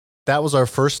that was our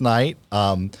first night,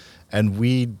 and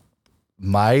we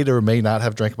might or may not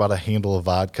have drank about a handle of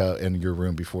vodka in your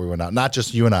room before we went out. Not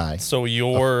just you and I. So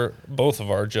both of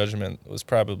our judgment was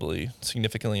probably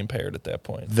significantly impaired at that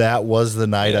point. That was the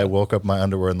night I woke up my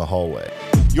underwear in the hallway.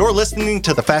 You're listening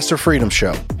to the Faster Freedom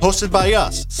Show, hosted by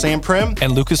us, Sam Prim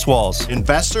And Lucas Walls.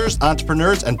 Investors,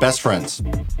 entrepreneurs, and best friends.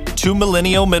 Two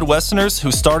millennial Midwesterners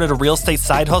who started a real estate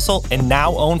side hustle and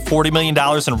now own $40 million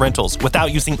in rentals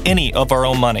without using any of our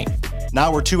own money.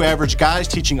 Now we're two average guys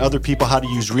teaching other people how to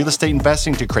use real estate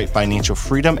investing to create financial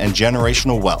freedom and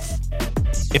generational wealth.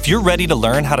 If you're ready to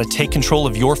learn how to take control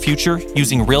of your future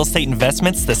using real estate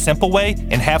investments the simple way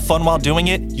and have fun while doing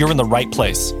it, you're in the right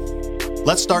place.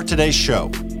 Let's start today's show.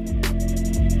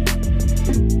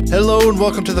 Hello and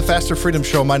welcome to the Faster Freedom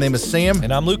Show. My name is Sam.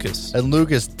 And I'm Lucas. And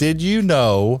Lucas, did you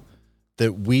know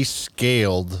that we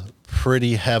scaled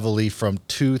pretty heavily from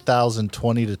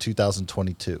 2020 to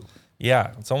 2022?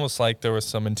 Yeah, it's almost like there was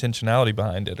some intentionality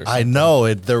behind it or something. I know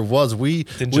it. There was.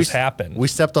 Didn't just happen. We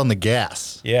stepped on the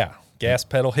gas. Yeah, gas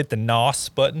pedal, hit the NOS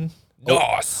button.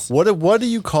 NOS. What do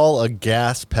you call a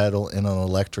gas pedal in an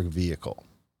electric vehicle?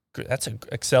 That's an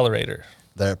accelerator.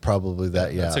 Yeah.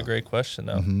 That's a great question,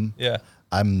 though. Mm-hmm. Yeah.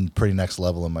 I'm pretty next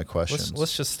level in my questions.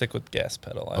 Let's just stick with gas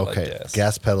pedal. I okay, like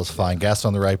gas pedal's fine. Gas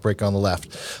on the right, brake on the left.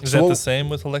 Is that the same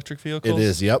with electric vehicles? It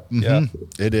is, yep. Mm-hmm.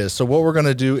 Yeah. It is. So what we're going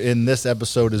to do in this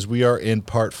episode is we are in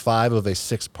part 5 of a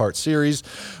 6-part series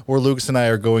where Lucas and I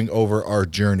are going over our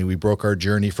journey. We broke our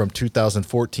journey from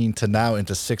 2014 to now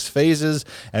into 6 phases,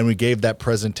 and we gave that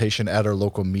presentation at our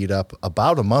local meetup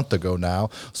about a month ago now.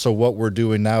 So what we're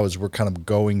doing now is we're kind of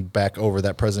going back over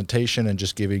that presentation and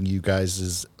just giving you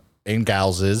guys' and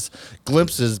gals'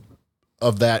 glimpses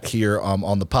of that here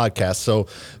on the podcast. So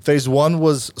phase 1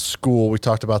 was school. We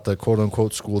talked about the quote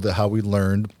unquote school, that how we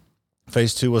learned.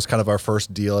 Phase 2 was kind of our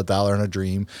first deal, a dollar and a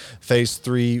dream. Phase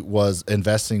 3 was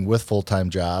investing with full-time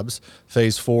jobs.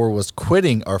 Phase 4 was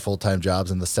quitting our full-time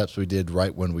jobs and the steps we did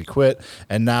right when we quit.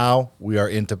 And now we are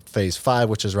into phase 5,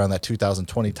 which is around that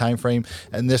 2020 timeframe.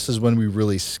 And this is when we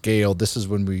really scaled. This is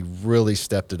when we really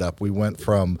stepped it up. We went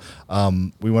from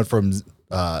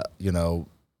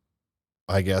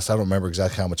I guess I don't remember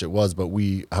exactly how much it was, but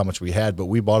how much we had, but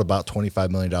we bought about $25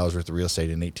 million worth of real estate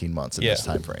in 18 months in this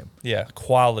time frame. Yeah,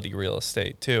 quality real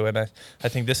estate too. And I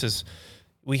think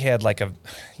we had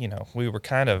we were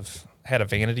kind of had a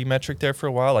vanity metric there for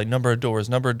a while, like number of doors,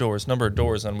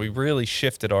 and we really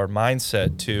shifted our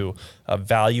mindset to a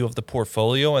value of the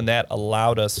portfolio, and that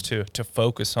allowed us to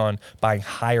focus on buying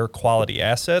higher quality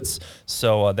assets.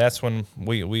 So that's when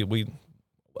we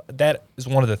that is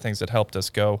one of the things that helped us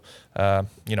go, add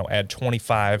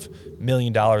 $25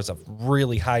 million of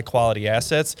really high quality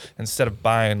assets instead of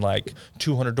buying like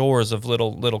 200 doors of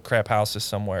little crap houses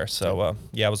somewhere. So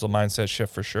it was a mindset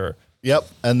shift for sure. Yep.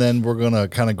 And then we're going to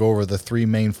kind of go over the 3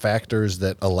 main factors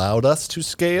that allowed us to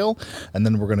scale. And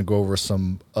then we're going to go over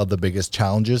some of the biggest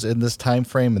challenges in this time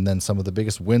frame and then some of the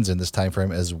biggest wins in this time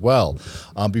frame as well.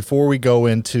 Before we go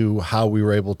into how we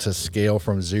were able to scale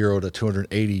from 0 to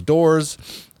 280 doors,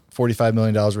 $45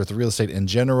 million worth of real estate in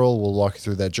general. We'll walk you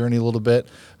through that journey a little bit.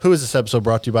 Who is this episode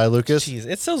brought to you by, Lucas? Jeez,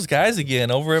 it's those guys again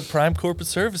over at Prime Corporate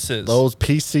Services. Those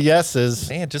PCSs.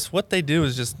 Man, just what they do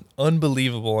is just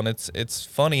unbelievable. And it's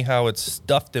funny how it's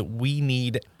stuff that we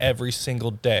need every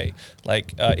single day.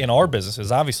 Like in our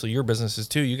businesses, obviously your businesses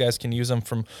too. You guys can use them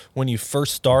from when you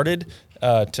first started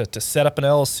to set up an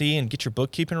LLC and get your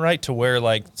bookkeeping right, to where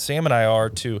like Sam and I are,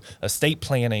 to estate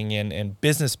planning and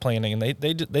business planning, and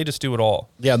they just do it all.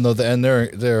 Yeah, no, and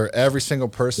they're every single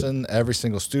person, every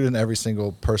single student, every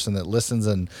single person that listens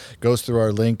and goes through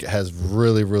our link has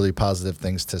really, really positive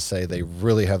things to say. They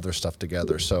really have their stuff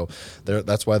together. So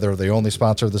that's why they're the only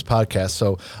sponsor of this podcast.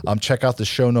 So check out the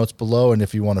show notes below, and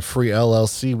if you want a free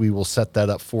LLC, we will set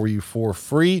that up for you for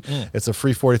free. It's a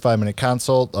free 45-minute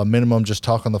consult, a minimum. Just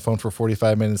talk on the phone for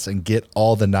 45 minutes and get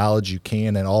all the knowledge you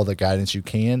can and all the guidance you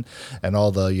can and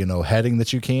all the heading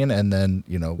that you can, and then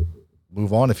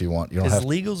move on if you want. You don't Is have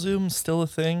LegalZoom still a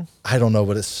thing? I don't know,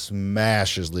 but it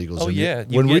smashes LegalZoom. Oh yeah,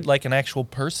 you get like an actual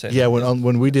person. Yeah,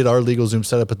 when we did our LegalZoom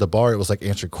setup at the bar, it was like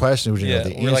answer questions. We didn't know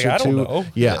the answer like, I don't to. know.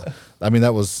 Yeah, I mean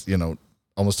that was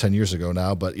almost 10 years ago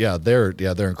now, but they're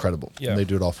incredible. Yeah, and they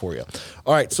do it all for you.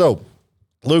 All right, so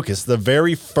Lucas, the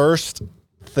very first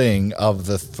thing of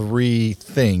the 3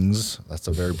 things, that's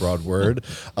a very broad word,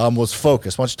 was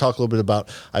focus. Why don't you talk a little bit about,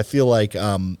 I feel like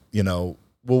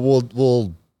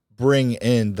we'll bring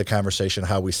in the conversation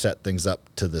how we set things up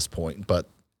to this point, but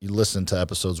you listen to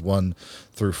episodes 1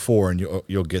 through 4 and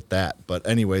you'll get that. But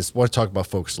anyways, want to talk about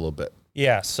focus a little bit.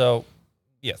 Yeah, so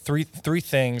Yeah, three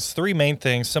things, three main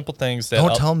things, simple things that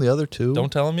Don't tell them the other two.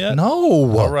 Don't tell them yet.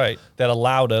 No. All right, that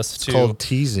allowed us It's called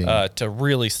teasing. to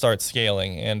really start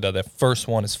scaling. And the first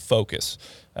one is focus.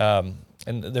 And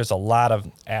there's a lot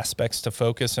of aspects to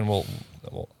focus, and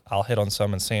I'll hit on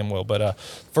some, and Sam will. But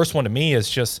first one to me is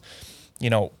just,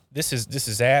 this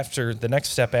is after the next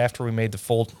step after we made the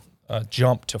full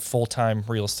jump to full-time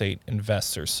real estate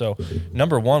investors. So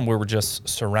number one, we were just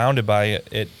surrounded by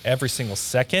it every single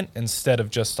second instead of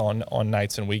just on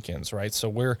nights and weekends, right? So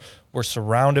we're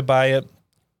surrounded by it.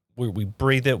 We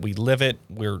breathe it, we live it.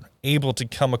 We're able to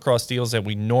come across deals that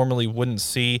we normally wouldn't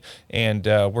see, and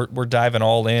we're diving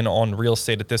all in on real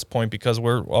estate at this point because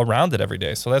we're around it every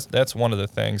day. So that's one of the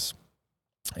things.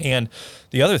 And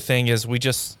the other thing is we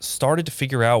just started to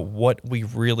figure out what we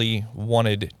really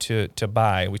wanted to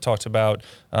buy. We talked about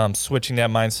switching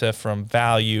that mindset from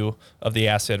value of the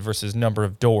asset versus number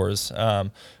of doors.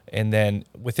 And then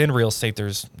within real estate,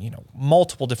 there's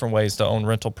multiple different ways to own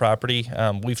rental property.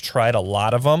 We've tried a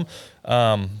lot of them,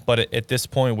 but at this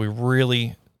point, we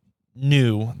really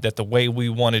knew that the way we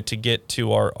wanted to get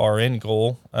to our end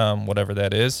goal, whatever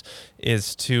that is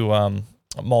to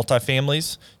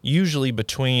multifamilies, usually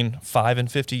between 5 and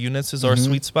 50 units is our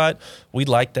sweet spot. We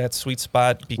like that sweet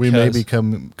spot because we may be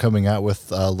coming out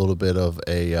with a little bit of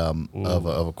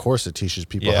a course that teaches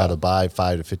people how to buy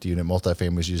 5 to 50 unit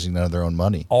multifamilies using none of their own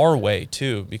money. Our way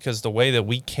too, because the way that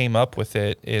we came up with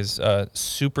it is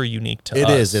super unique to us.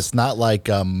 It is. It's not like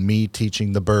me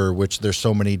teaching the BRRRR, which there's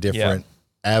so many different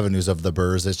avenues of the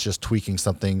BRRRRs. It's just tweaking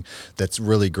something that's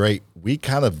really great. We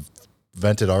kind of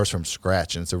invented ours from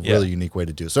scratch, and it's a really unique way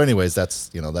to do it. So anyways,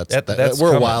 that's we're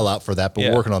coming. A while out for that, but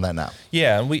we're working on that now.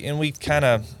 Yeah, and we kind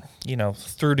of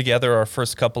threw together our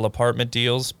first couple apartment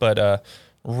deals, but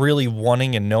really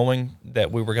wanting and knowing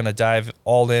that we were going to dive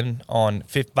all in on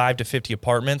 5 to 50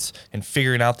 apartments and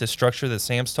figuring out this structure that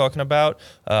Sam's talking about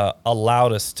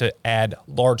allowed us to add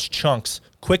large chunks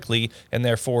quickly and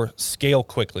therefore scale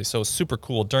quickly. So it's super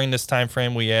cool. During this time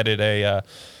frame, we added a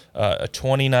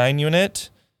 29 unit,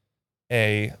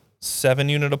 a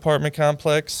 7-unit apartment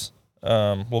complex.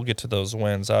 We'll get to those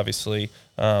wins, obviously.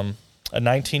 A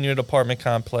 19-unit apartment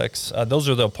complex. Those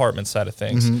are the apartment side of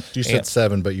things. You said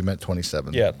 7, but you meant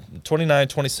 27. Yeah, 29,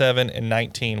 27, and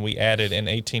 19 we added in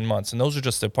 18 months. And those are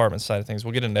just the apartment side of things.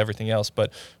 We'll get into everything else,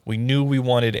 but we knew we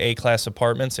wanted A-class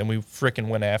apartments, and we frickin'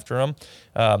 went after them.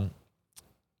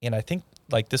 And I think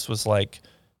this was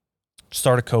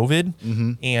start of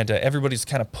COVID, and everybody's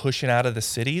kind of pushing out of the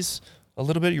cities a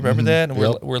little bit. You remember that? And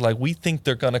we're like, we think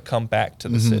they're going to come back to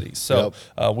the cities. So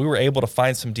we were able to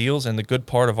find some deals in the good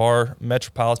part of our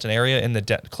metropolitan area, in the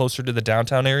closer to the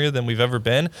downtown area than we've ever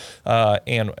been,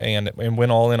 and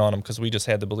went all in on them because we just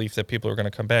had the belief that people are going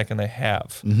to come back, and they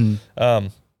have.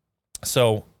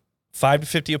 So 5 to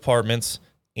 50 apartments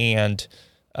and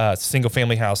single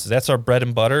family houses. That's our bread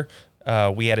and butter.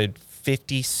 We added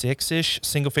 56-ish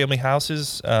single-family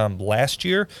houses last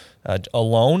year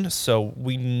alone. So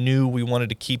we knew we wanted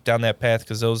to keep down that path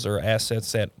because those are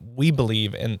assets that we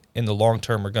believe in the long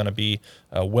term are going to be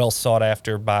well sought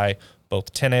after by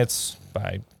both tenants,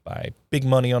 by big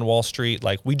money on Wall Street.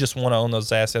 We just want to own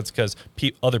those assets because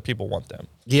other people want them.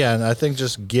 Yeah, and I think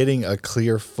just getting a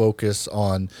clear focus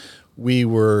on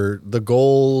the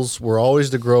goals were always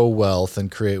to grow wealth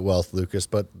and create wealth, Lucas,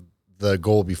 but the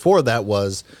goal before that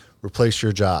was replace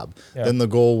your job. Then the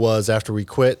goal was, after we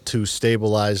quit, to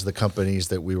stabilize the companies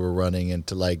that we were running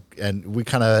and and we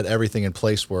kind of had everything in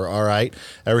place where, all right,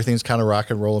 everything's kind of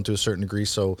rock and rolling to a certain degree.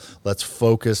 So let's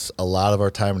focus a lot of our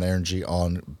time and energy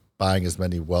on buying as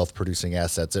many wealth producing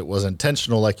assets. It was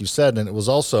intentional, like you said, and it was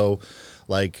also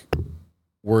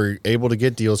we're able to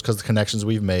get deals because of the connections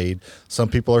we've made. Some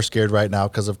people are scared right now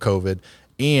because of COVID,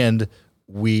 and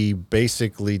we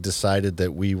basically decided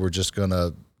that we were just going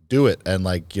to do it and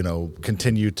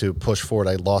continue to push forward.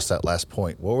 I lost that last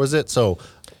point. What was it? So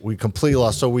we completely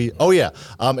lost. So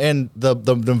and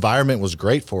the environment was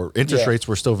great for interest rates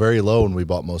were still very low when we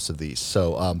bought most of these.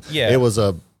 So it was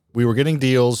we were getting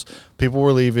deals, people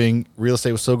were leaving, real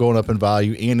estate was still going up in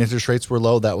value, and interest rates were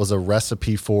low. That was a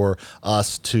recipe for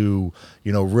us to,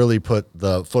 really put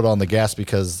the foot on the gas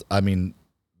because,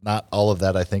 not all of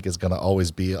that, I think, is going to always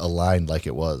be aligned like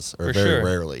it was, or very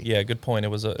rarely. Yeah, good point. It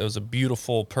was a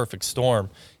beautiful, perfect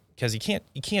storm because you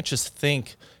can't just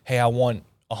think, hey, I want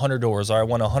 100 doors, or I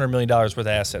want $100 million worth of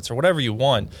assets, or whatever you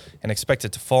want, and expect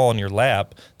it to fall in your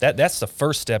lap. That's the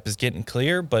first step, is getting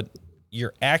clear, but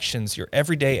your actions, your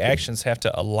everyday actions, have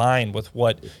to align with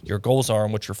what your goals are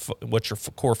and what your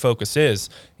core focus is.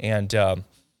 And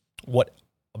what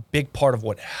a big part of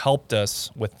what helped us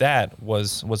with that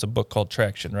was a book called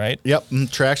Traction, right? Yep,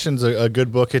 Traction's a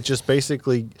good book. It just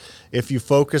basically, if you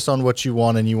focus on what you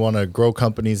want and you want to grow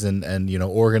companies and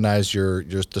organize your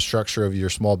the structure of your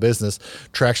small business,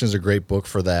 Traction's a great book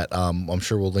for that. I'm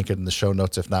sure we'll link it in the show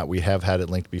notes. If not, we have had it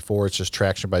linked before. It's just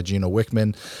Traction by Gino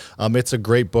Wickman. It's a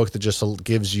great book that just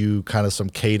gives you kind of some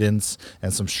cadence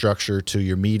and some structure to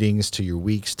your meetings, to your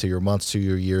weeks, to your months, to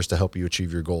your years to help you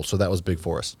achieve your goals. So that was big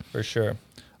for us. For sure.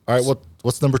 All right,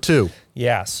 what's number 2?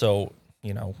 Yeah, so,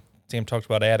 Sam talked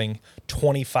about adding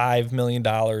 $25 million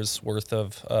worth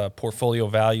of portfolio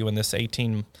value in this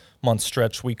 18-month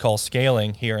stretch we call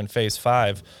scaling here in Phase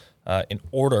 5. In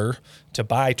order to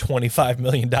buy $25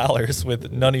 million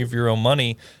with none of your own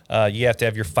money, you have to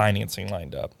have your financing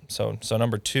lined up. So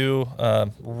number 2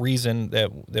 reason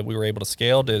that we were able to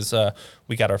scale is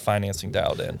we got our financing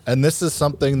dialed in. And this is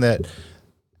something that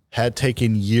had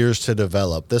taken years to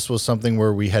develop. This was something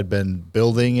where we had been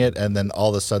building it and then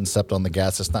all of a sudden stepped on the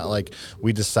gas. It's not like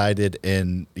we decided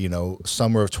in,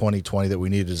 summer of 2020 that we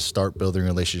needed to start building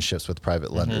relationships with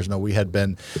private lenders. No, we had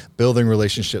been building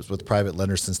relationships with private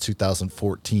lenders since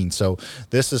 2014. So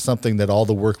this is something that all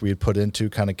the work we had put into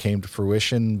kind of came to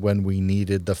fruition when we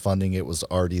needed the funding. It was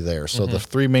already there. So the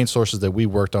 3 main sources that we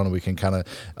worked on, we can kind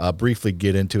of briefly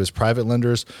get into, is private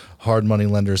lenders, hard money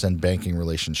lenders, and banking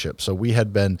relationships. So we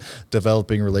had been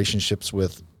developing relationships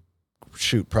with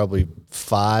probably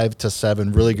 5 to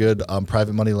 7 really good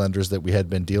private money lenders that we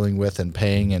had been dealing with and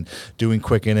paying and doing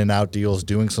quick in and out deals,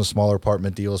 doing some smaller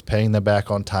apartment deals, paying them back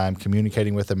on time,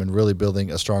 communicating with them, and really building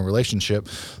a strong relationship.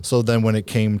 So then when it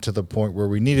came to the point where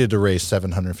we needed to raise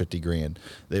 $750,000,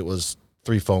 it was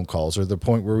 3 phone calls, or the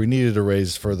point where we needed to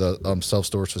raise for the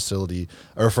self-storage facility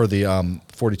or for the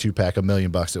 42-pack $1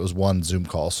 million, it was 1 Zoom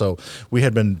call. So we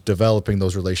had been developing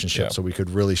those relationships so we could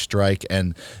really strike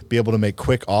and be able to make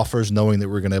quick offers, knowing that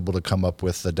we're going to be able to come up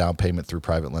with the down payment through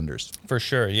private lenders. For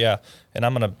sure, yeah. And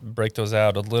I'm going to break those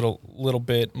out a little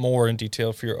bit more in detail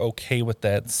if you're okay with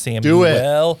that,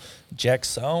 Samuel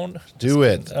Jackson. Do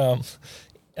it.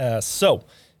 At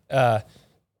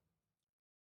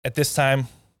this time,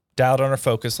 dialed on our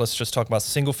focus, let's just talk about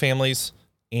single families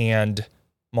and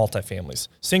multifamilies.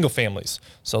 Single families.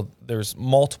 So there's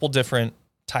multiple different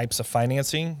types of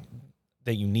financing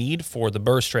that you need for the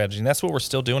BRRRR strategy. And that's what we're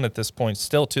still doing at this point,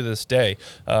 still to this day,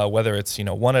 whether it's,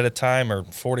 1 at a time or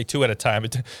 42 at a time,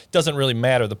 it doesn't really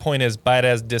matter. The point is buy it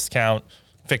as discount,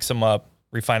 fix them up,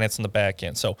 refinance on the back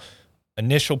end. So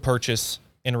initial purchase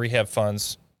in rehab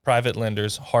funds, private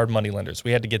lenders, hard money lenders. We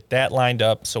had to get that lined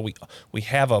up so we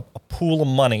have a pool of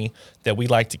money that we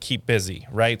like to keep busy,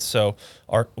 right? So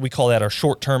we call that our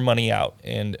short-term money out.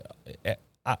 And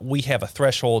we have a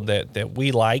threshold that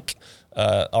we like.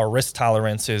 Our risk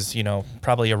tolerance is,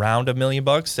 probably around $1 million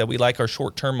that we like our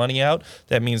short-term money out.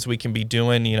 That means we can be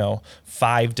doing,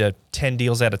 5 to 10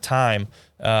 deals at a time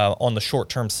on the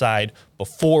short-term side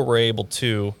before we're able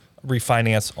to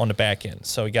refinance on the back end.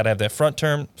 So you got to have that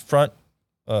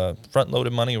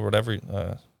front-loaded money or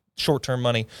whatever, short-term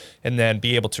money, and then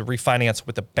be able to refinance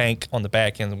with the bank on the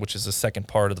back end, which is the second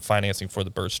part of the financing for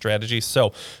the BRRRR strategy.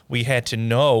 So we had to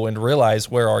know and realize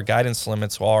where our guidance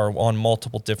limits are on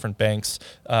multiple different banks,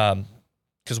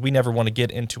 because we never want to get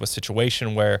into a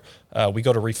situation where we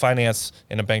go to refinance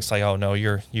and a bank's like, "Oh no,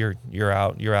 you're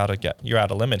out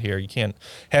of limit here. You can't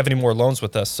have any more loans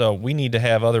with us." So we need to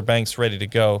have other banks ready to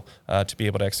go to be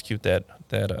able to execute that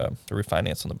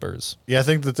refinance on the BRRRRs. Yeah, I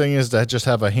think the thing is to just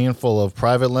have a handful of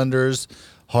private lenders,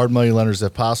 hard money lenders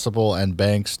if possible, and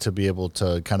banks to be able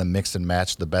to kind of mix and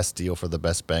match the best deal for the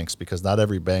best banks, because not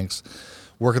every bank's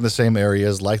work in the same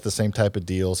areas, like the same type of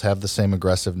deals, have the same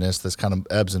aggressiveness. This kind of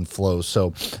ebbs and flows.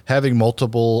 So having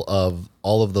multiple of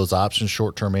all of those options,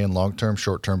 short-term and long-term,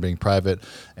 short-term being private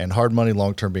and hard money,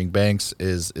 long-term being banks,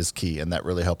 is key. And that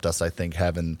really helped us, I think,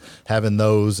 having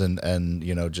those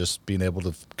and just being able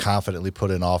to confidently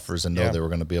put in offers and know they were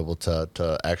going to be able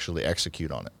to actually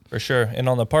execute on it. For sure. And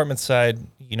on the apartment side,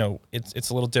 it's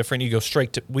a little different. We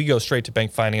go straight to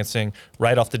bank financing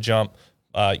right off the jump.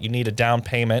 You need a down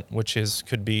payment, which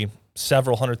could be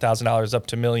several $100,000 up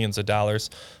to millions of dollars.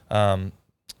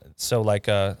 So like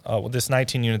this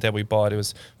 19 unit that we bought, it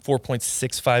was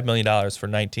 $4.65 million for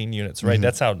 19 units, right?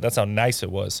 Mm-hmm. That's how nice it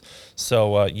was.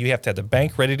 So you have to have the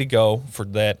bank ready to go for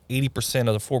that 80%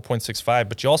 of the 4.65,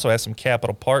 but you also have some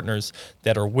capital partners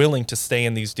that are willing to stay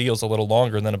in these deals a little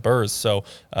longer than a BRRRR. So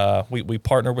we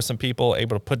partnered with some people,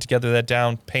 able to put together that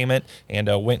down payment, and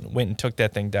went and took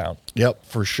that thing down. Yep,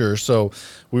 for sure. So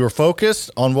we were focused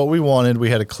on what we wanted.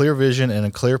 We had a clear vision and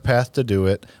a clear path to do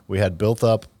it. We had built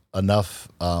up enough,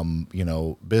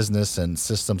 business and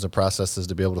systems and processes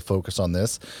to be able to focus on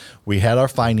this. We had our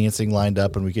financing lined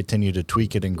up, and we continue to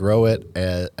tweak it and grow it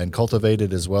and cultivate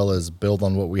it, as well as build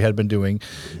on what we had been doing.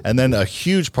 And then a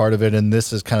huge part of it, and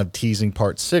this is kind of teasing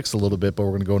part 6 a little bit, but we're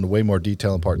going to go into way more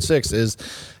detail in part 6, is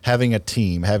having a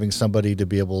team, having somebody to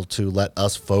be able to let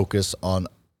us focus on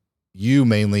you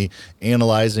mainly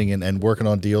analyzing and working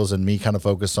on deals, and me kind of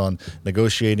focus on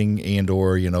negotiating and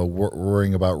or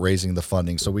worrying about raising the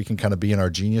funding, so we can kind of be in our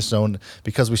genius zone,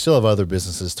 because we still have other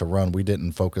businesses to run. We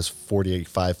didn't focus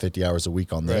 50 hours a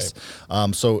week on this.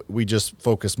 Right. So we just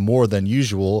focus more than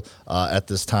usual at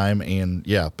this time, and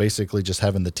basically just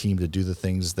having the team to do the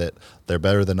things that they're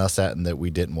better than us at and that we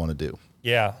didn't want to do.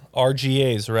 Yeah,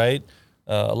 RGAs, right?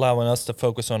 Allowing us to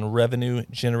focus on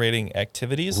revenue-generating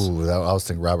activities. Ooh, I was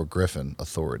thinking Robert Griffin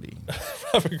Authority.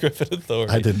 Robert Griffin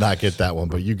Authority. I did not get that one,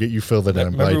 but you filled it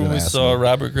in. Remember when we saw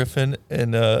Robert Griffin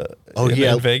in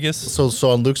Vegas? So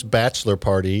on Luke's bachelor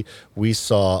party, we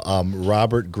saw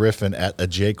Robert Griffin at a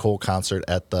J. Cole concert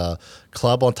at the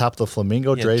club on top of the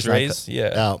Flamingo. Dre's,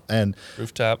 and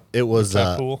rooftop. It was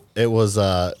pool. It was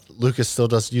Lucas still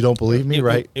does. You don't believe me,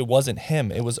 right? It wasn't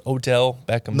him. It was Odell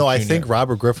Beckham. No, Jr. I think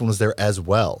Robert Griffin was there as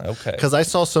well. Okay. Because I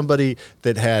saw somebody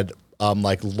that had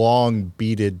like long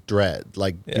beaded dread,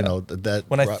 that.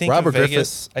 When I think Robert of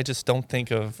Vegas, I just don't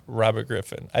think of Robert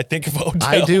Griffin. I think of Odell.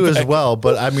 I do Beckham. as well,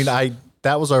 but I mean,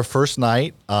 that was our first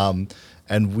night,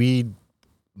 and we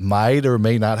might or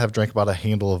may not have drank about a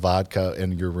handle of vodka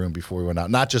in your room before we went out.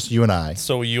 Not just you and I.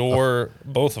 So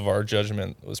both of our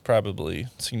judgment was probably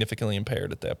significantly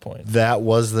impaired at that point. That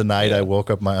was the night I woke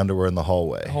up my underwear in the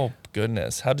hallway. Oh,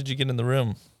 goodness. How did you get in the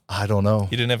room? I don't know.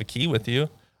 You didn't have a key with you?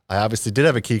 I obviously did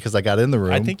have a key because I got in the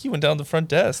room. I think you went down the front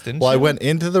desk, didn't you? Well, I went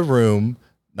into the room,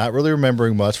 not really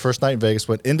remembering much. First night in Vegas,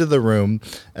 went into the room,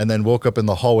 and then woke up in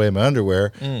the hallway in my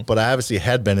underwear. But I obviously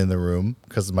had been in the room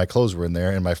because my clothes were in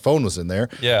there and my phone was in there.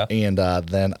 Yeah. And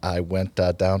then I went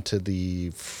down to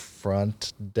the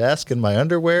front desk in my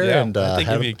underwear. Yeah, and they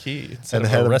gave you a key instead of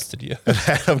had arrested you. And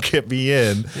had them get me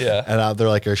in. Yeah. And they're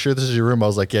like, "Are you sure this is your room?" I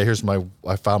was like, "Yeah,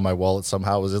 I found my wallet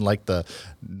somehow. It was in like the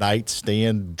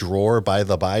nightstand drawer by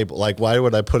the Bible. Like, why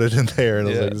would I put it in there?" And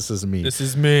I was like, "This is me." This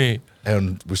is me.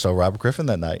 And we saw Robert Griffin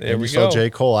that night. There and we saw go.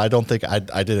 J. Cole. I don't think I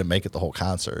didn't make it the whole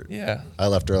concert. Yeah. I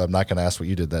left early. I'm not going to ask what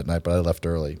you did that night, but I left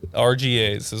early.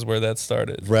 RGAs is where that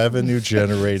started. Revenue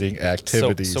generating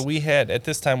activities. So we had, at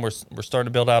this time, we're starting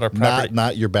to build out our property.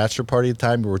 Not your bachelor party at the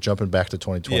time. We're jumping back to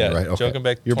 2020, right? Okay. Jumping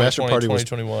back to your bachelor party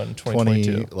 2021, was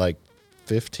 2022.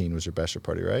 15 was your bachelor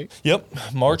party, right? Yep.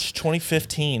 March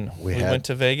 2015. We went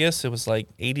to Vegas. It was like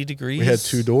 80 degrees. We had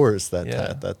 2 doors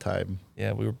at that time.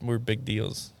 Yeah, we were big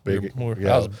deals. I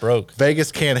I was broke.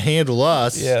 Vegas can't handle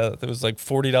us. Yeah, there was like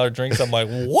 $40 drinks. I'm like,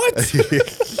 what?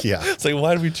 Yeah. It's like,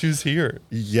 why did we choose here?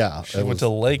 Yeah. We went to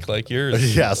Lake like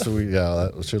yours. Yeah, so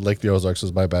Lake the Ozarks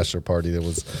was my bachelor party.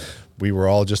 We were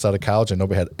all just out of college and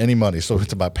nobody had any money, so we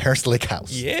went to my parents' lake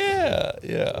house. Yeah.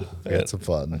 We had some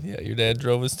fun. Yeah, your dad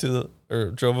drove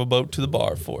a boat to the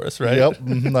bar for us, right? Yep.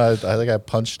 I think I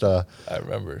punched I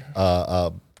remember.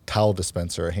 a towel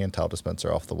dispenser, a hand towel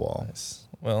dispenser off the wall. Nice.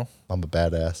 Well, I'm a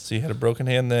badass. So you had a broken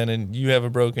hand then, and you have a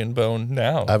broken bone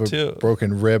now. I have a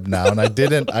broken rib now, and I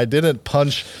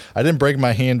didn't break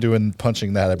my hand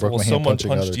punching that. I broke my hand punching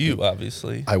someone other punched you, people.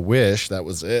 Obviously. I wish that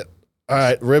was it. All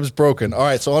right, ribs broken. All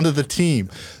right, so onto the team.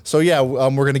 So yeah, we're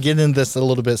going to get into this a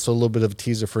little bit. So a little bit of a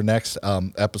teaser for next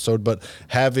episode. But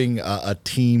having a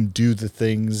team do the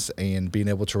things and being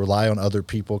able to rely on other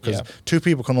people, because 2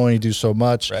 people can only do so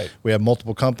much. Right. We have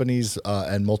multiple companies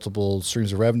and multiple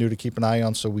streams of revenue to keep an eye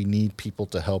on. So we need people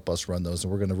to help us run those,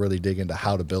 and we're going to really dig into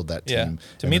how to build that team.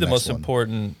 Yeah. To me, the most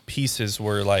important pieces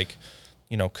were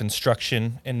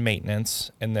construction and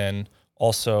maintenance, and then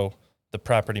also the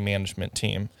property management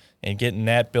team. And getting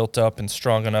that built up and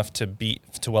strong enough to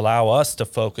allow us to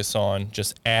focus on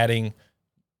just adding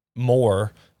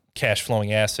more cash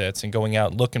flowing assets and going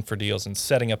out looking for deals and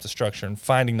setting up the structure and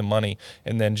finding the money,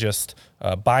 and then just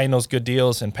buying those good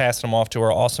deals and passing them off to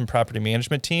our awesome property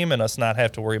management team, and us not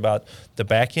have to worry about the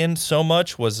back end so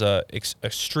much was a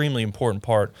extremely important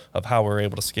part of how we were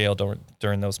able to scale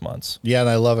during those months. Yeah, and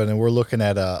I love it. And we're looking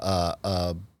at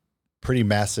a pretty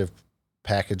massive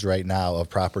package right now of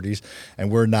properties, and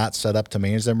we're not set up to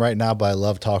manage them right now, but I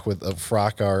love talk with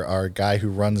Frock, our guy who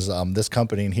runs this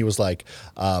company, and he was like,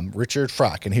 Richard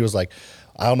Frock, and he was like,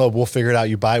 I don't know, we'll figure it out.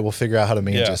 You buy it, we'll figure out how to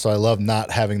manage it. So I love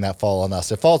not having that fall on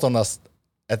us. It falls on us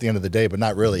at the end of the day, but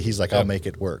not really. He's like, I'll make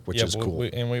it work, which is cool.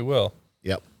 And we will.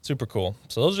 Yep. Super cool.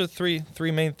 So those are three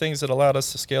main things that allowed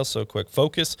us to scale so quick: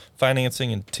 focus,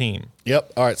 financing, and team.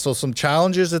 Yep. All right. So some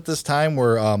challenges at this time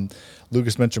were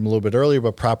Lucas mentioned a little bit earlier,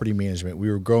 but property management. We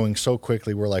were growing so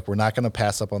quickly. We're like, we're not going to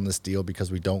pass up on this deal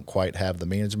because we don't quite have the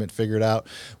management figured out.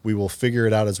 We will figure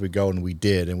it out as we go, and we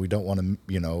did. And we don't want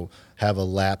to, have a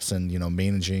lapse in,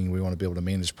 managing. We want to be able to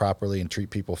manage properly and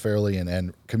treat people fairly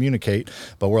and communicate.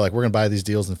 But we're like, we're going to buy these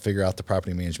deals and figure out the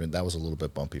property management. That was a little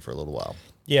bit bumpy for a little while.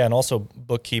 Yeah, and also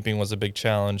bookkeeping was a big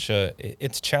challenge.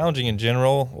 It's challenging in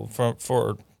general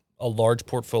for a large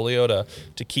portfolio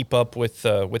to keep up with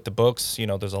the books.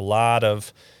 There's a lot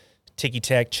of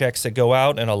ticky-tack checks that go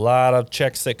out and a lot of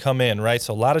checks that come in, right?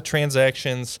 So a lot of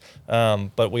transactions,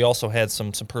 but we also had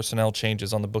some personnel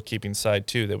changes on the bookkeeping side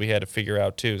too that we had to figure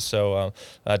out too. So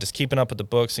just keeping up with the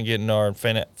books and getting our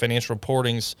financial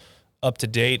reportings up to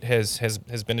date has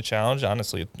been a challenge.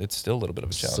 Honestly, it's still a little bit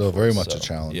of a challenge. Still very much a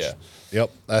challenge. Yeah. Yep.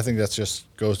 I think that's just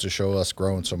goes to show us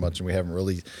growing so much, and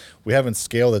we haven't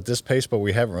scaled at this pace, but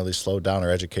we haven't really slowed down. Our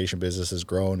education business has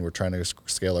grown. We're trying to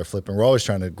scale our flipping. We're always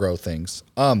trying to grow things.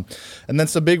 And then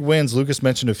some big wins. Lucas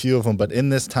mentioned a few of them, but in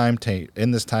this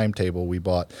timetable, we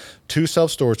bought 2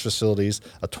 self-storage facilities,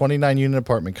 a 29-unit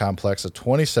apartment complex, a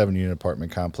 27-unit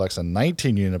apartment complex, a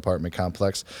 19-unit apartment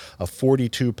complex, a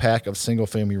 42-pack of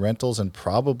single-family rentals, and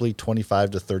probably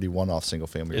 25 to 31 off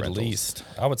single-family rentals. At least.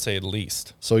 I would say at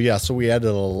least. So, yeah, so we added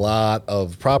a lot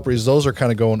of properties. Those are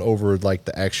kind of going over like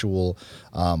the actual,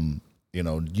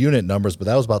 unit numbers, but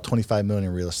that was about 25 million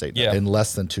in real estate in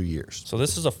less than 2 years. So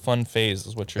this is a fun phase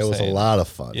is what you're saying. It was a lot of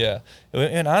fun. Yeah.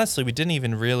 And honestly, we didn't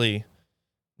even really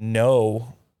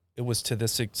know it was to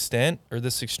this extent or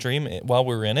this extreme while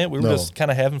we were in it. We were just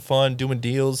kind of having fun, doing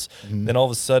deals. Mm-hmm. Then all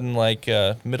of a sudden, like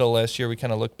middle of last year, we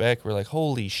kind of look back. We're like,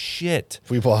 holy shit.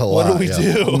 We bought a lot. What do we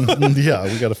do? Yeah,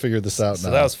 we got to figure this out now.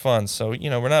 So that was fun. So,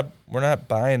 we're not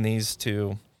buying these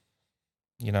to,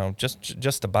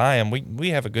 just to buy them. We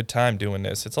have a good time doing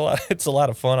this. It's a lot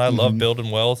of fun. I love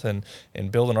building wealth and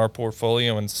building our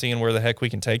portfolio and seeing where the heck we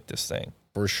can take this thing.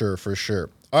 For sure.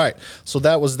 All right, so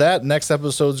that was that. Next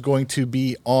episode is going to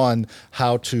be on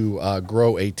how to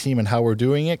grow a team and how we're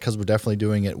doing it, because we're definitely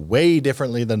doing it way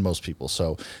differently than most people.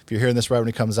 So if you're hearing this right when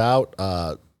it comes out,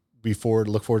 look forward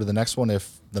to the next one.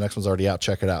 If the next one's already out,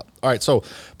 check it out. All right, so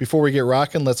before we get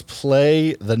rocking, let's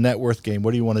play the net worth game.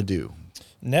 What do you want to do?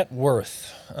 Net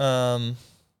worth. NBA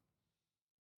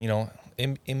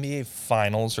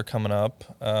finals are coming up.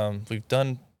 We're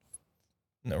in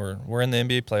the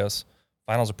NBA playoffs.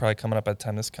 Finals are probably coming up by the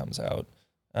time this comes out.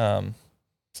 I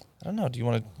don't know. Do you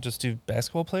want to just do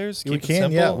basketball players? We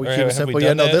can, yeah. We keep it simple.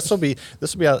 Yeah, no, this will be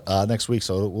out next week,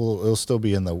 so it'll still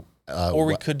be in the or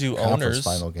we could do owners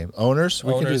final game. Owners,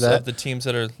 we can do of that. The teams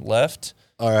that are left.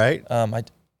 All right.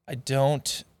 I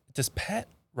don't. Does Pat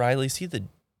Riley see the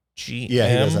GM? Yeah,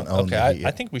 he doesn't own. Okay,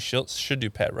 I think we should do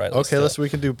Pat Riley. Okay, we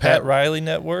can do Pat Riley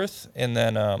net worth, and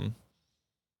then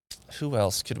who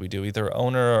else could we do? Either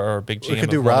owner or big GM. We could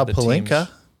do Rob Pelinka.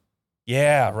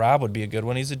 Yeah, Rob would be a good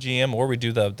one. He's a GM. Or we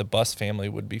do the Bus family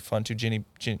would be fun too. Jeannie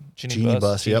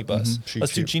Bus. Yep. Bus. Mm-hmm.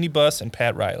 Let's do Jeannie Bus and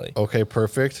Pat Riley. Okay,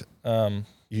 perfect.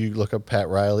 You look up Pat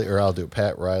Riley, or I'll do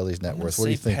Pat Riley's net worth. What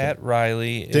do you think? Pat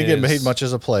Riley didn't get paid much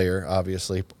as a player,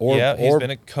 obviously. He's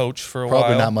been a coach for a while.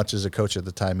 Probably not much as a coach at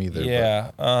the time either.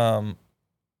 Yeah.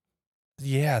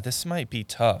 This might be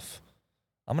tough.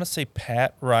 I'm going to say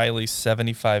Pat Riley,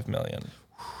 $75 million.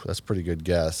 That's a pretty good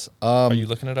guess. Are you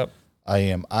looking it up? I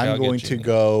am. I'm going to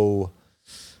go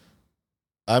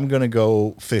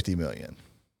 $50 million.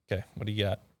 Okay. What do you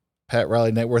got? Pat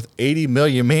Riley net worth $80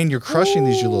 million. Man, you're crushing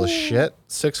these, you little shit.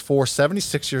 6'4",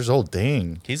 76 years old.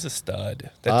 Dang. He's a stud.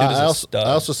 That dude is a stud.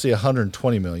 I also see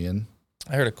 $120 million.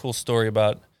 I heard a cool story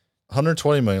about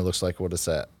 $120 million looks like what it's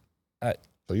at.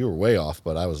 So you were way off,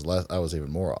 but I was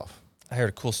even more off. I heard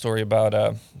a cool story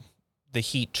about the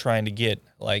Heat trying to get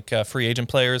free agent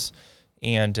players,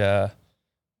 and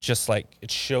just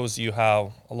it shows you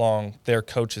how long their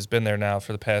coach has been there now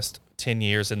for the past 10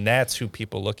 years, and that's who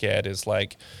people look at as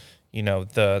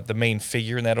the main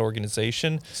figure in that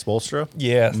organization. Spoelstra?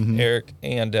 Yeah, Eric,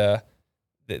 and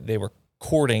they were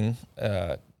courting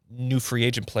new free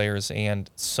agent players, and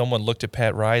someone looked at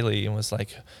Pat Riley and was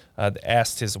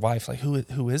asked his wife,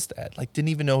 who is that? Didn't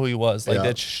even know who he was.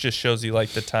 That just shows you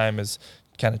the time is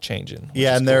kind of changing.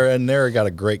 Yeah, and cool. they're got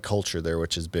a great culture there,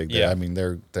 which is big. Yeah. I mean,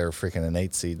 they're freaking an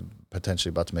 8 seed, potentially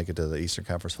about to make it to the Eastern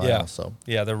Conference Finals. Yeah. So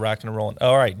yeah, they're rocking and rolling.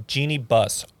 All right, Jeannie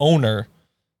Buss, owner,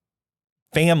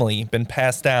 family, been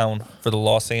passed down for the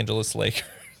Los Angeles Lakers.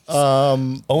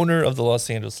 Owner of the Los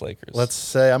Angeles Lakers. Let's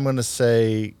say I'm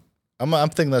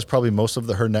thinking that's probably most of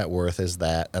her net worth is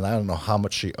that, and I don't know how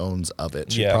much she owns of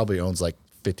it. She probably owns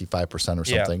 55% or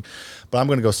Yeah. something. But I'm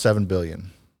going to go $7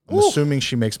 billion. I'm assuming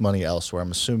she makes money elsewhere.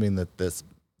 I'm assuming that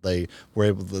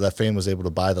that fame was able to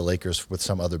buy the Lakers with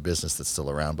some other business that's still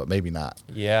around, but maybe not.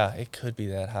 Yeah, it could be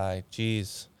that high.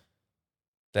 Jeez.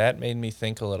 That made me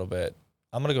think a little bit.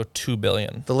 I'm going to go $2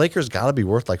 billion. The Lakers got to be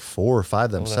worth like 4 or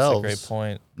 5 themselves. That's a great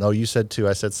point. No, you said 2.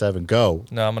 I said 7. Go.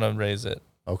 No, I'm going to raise it.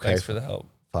 Okay. Thanks for the help.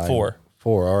 5. 4.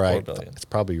 4. All right. 4 billion. It's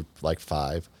probably like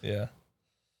 5. Yeah.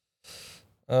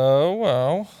 Oh,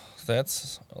 well,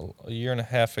 that's a year and a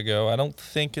half ago. I don't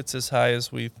think it's as high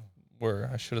as we were.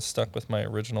 I should have stuck with my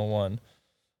original one.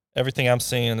 Everything I'm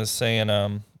seeing is saying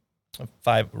around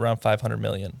 500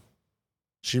 million.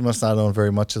 She must not own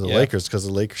very much of the Yeah. Lakers because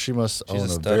the Lakers, she must She's own a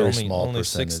a stud, very small only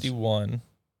percentage. 61.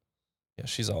 Yeah,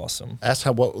 she's awesome. Ask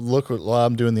while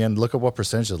I'm doing the end, look at what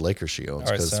percentage of the Lakers she owns, All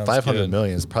right, because sounds 500 good.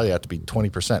 million is probably have to be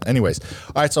 20%. Anyways,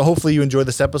 all right, so hopefully you enjoyed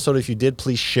this episode. If you did,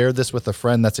 please share this with a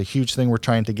friend. That's a huge thing we're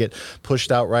trying to get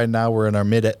pushed out right now. We're in our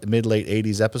mid-late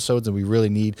 80s episodes, and we really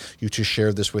need you to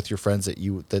share this with your friends that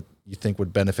you think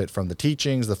would benefit from the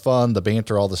teachings, the fun, the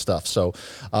banter, all the stuff. So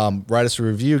write us a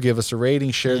review, give us a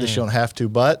rating, share this. You don't have to,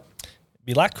 but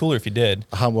Be a lot cooler if you did.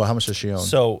 how much does she own?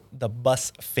 So the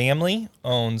Bus family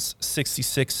owns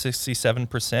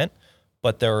 67%,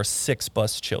 but there are 6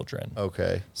 Bus children.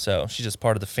 Okay. So she's just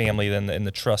part of the family, and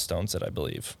the trust owns it, I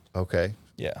believe. Okay.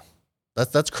 Yeah.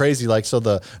 That's crazy. Like, so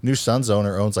the new Suns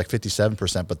owner owns like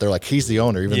 57%, but they're like, he's the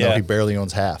owner, even though Yeah. he barely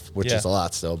owns half, which Yeah. is a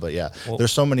lot still. But yeah, Well-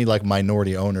 there's so many like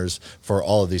minority owners for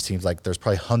all of these teams. Like, there's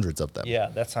probably hundreds of them. Yeah,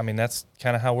 that's kind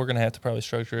of how we're going to have to probably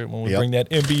structure it when we Yep. bring that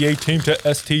NBA team to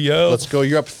STO. Let's go.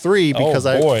 You're up 3 because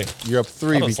boy. you're up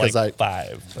 3 I was because like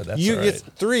 5, but that's all right. it's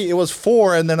 3. It was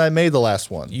 4, and then I made the last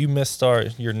one. You missed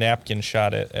your napkin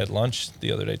shot at lunch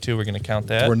the other day, too. We're going to count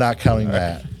that. We're not counting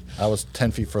that. I was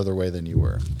 10 feet further away than you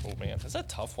were. Oh, man. That's a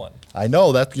tough one. I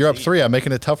know that you're up 3. I'm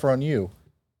making it tougher on you.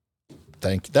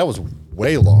 Thank you. That was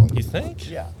way long. You think?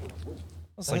 Yeah. It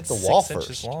was I like hit the 6 wall inches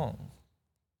first. long.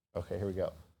 Okay, here we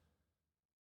go.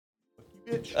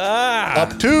 Ah!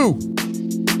 Up 2.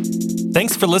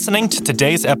 Thanks for listening to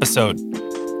today's episode.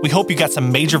 We hope you got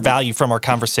some major value from our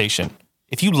conversation.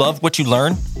 If you love what you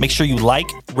learn, make sure you like,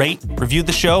 rate, review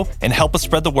the show, and help us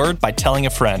spread the word by telling a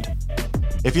friend.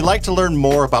 If you'd like to learn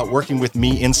more about working with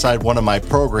me inside one of my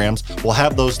programs, we'll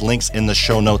have those links in the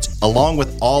show notes, along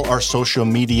with all our social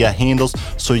media handles,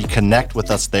 so you connect with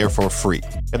us there for free.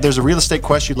 If there's a real estate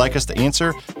question you'd like us to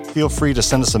answer, feel free to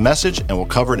send us a message and we'll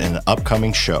cover it in an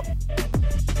upcoming show.